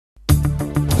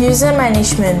User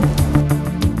management.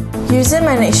 User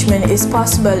management is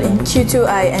possible in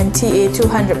Q2i and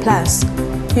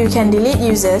TA200+. You can delete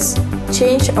users,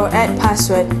 change or add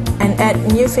password, and add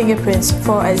new fingerprints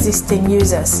for existing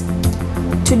users.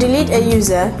 To delete a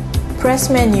user, press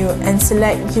Menu and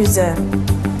select User.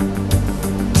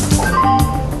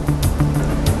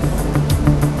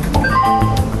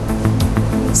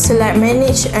 Select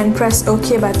Manage and press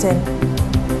OK button.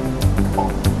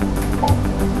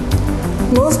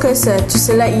 Move cursor to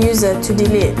select user to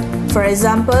delete, for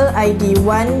example ID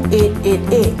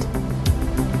 1888.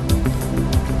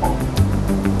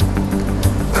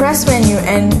 Press Menu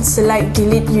and select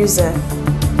Delete User.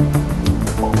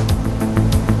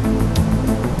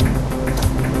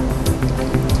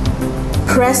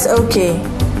 Press OK.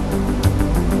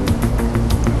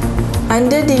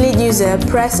 Under Delete User,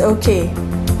 press OK.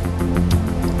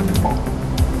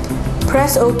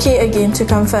 Press OK again to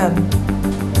confirm.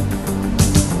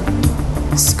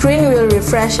 Screen will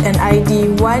refresh and ID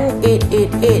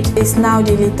 1888 is now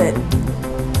deleted.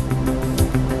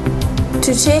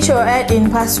 To change or add in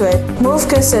password, move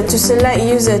cursor to select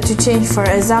user to change, for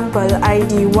example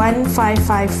ID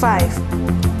 1555.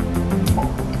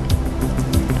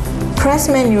 Press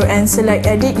Menu and select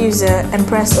Edit User and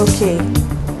press OK.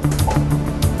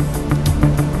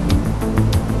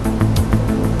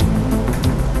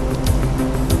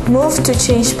 Move to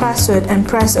change password and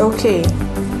press OK.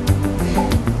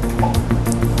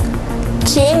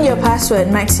 Key in your password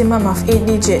maximum of 8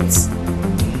 digits.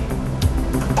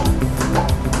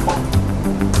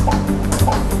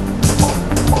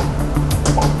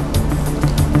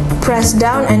 Press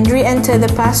down and re-enter the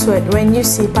password when you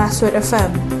see password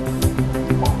affirm.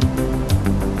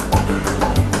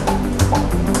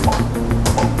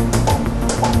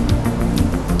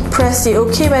 Press the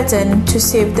OK button to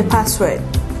save the password.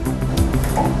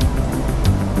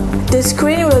 The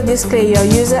screen will display your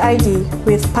user ID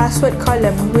with password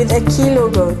column with a key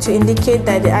logo to indicate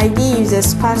that the ID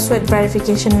uses password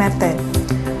verification method.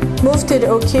 Move to the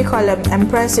OK column and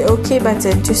press the OK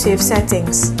button to save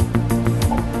settings.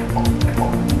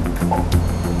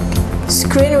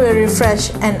 Screen will refresh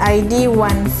and ID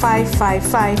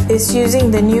 1555 is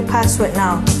using the new password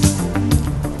now.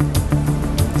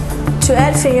 To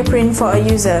add fingerprint for a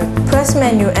user, press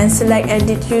Menu and select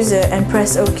Edit User and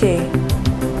press OK.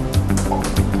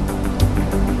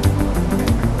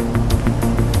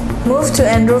 Move to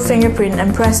Enroll Fingerprint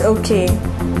and press OK.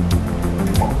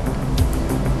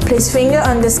 Place finger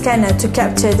on the scanner to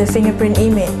capture the fingerprint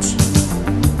image.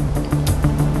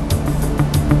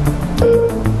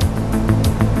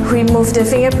 Remove the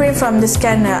fingerprint from the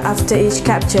scanner after each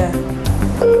capture.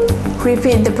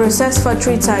 Repeat the process for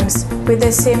 3 times with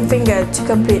the same finger to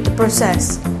complete the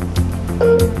process.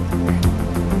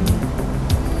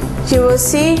 You will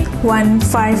see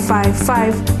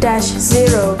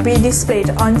 1555-0 be displayed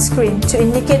on screen to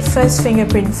indicate first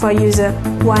fingerprint for user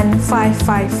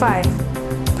 1555.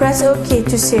 Press OK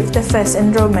to save the first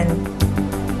enrollment.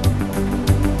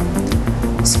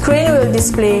 Screen will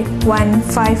display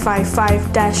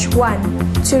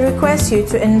 1555-1 to request you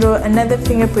to enroll another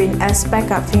fingerprint as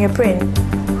backup fingerprint.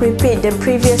 Repeat the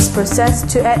previous process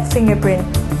to add fingerprint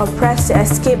or press the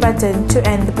Escape button to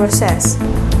end the process.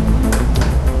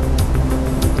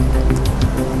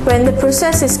 When the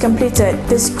process is completed,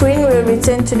 the screen will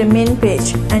return to the main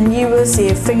page and you will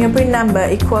see fingerprint number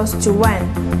equals to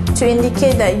 1 to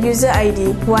indicate that user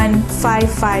ID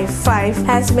 1555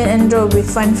 has been enrolled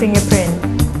with 1 fingerprint.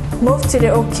 Move to the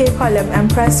OK column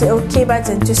and press the OK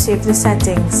button to save the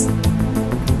settings.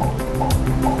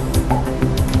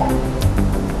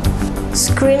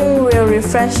 Screen will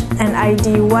refresh and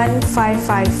ID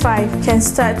 1555 can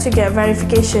start to get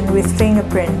verification with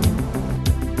fingerprint.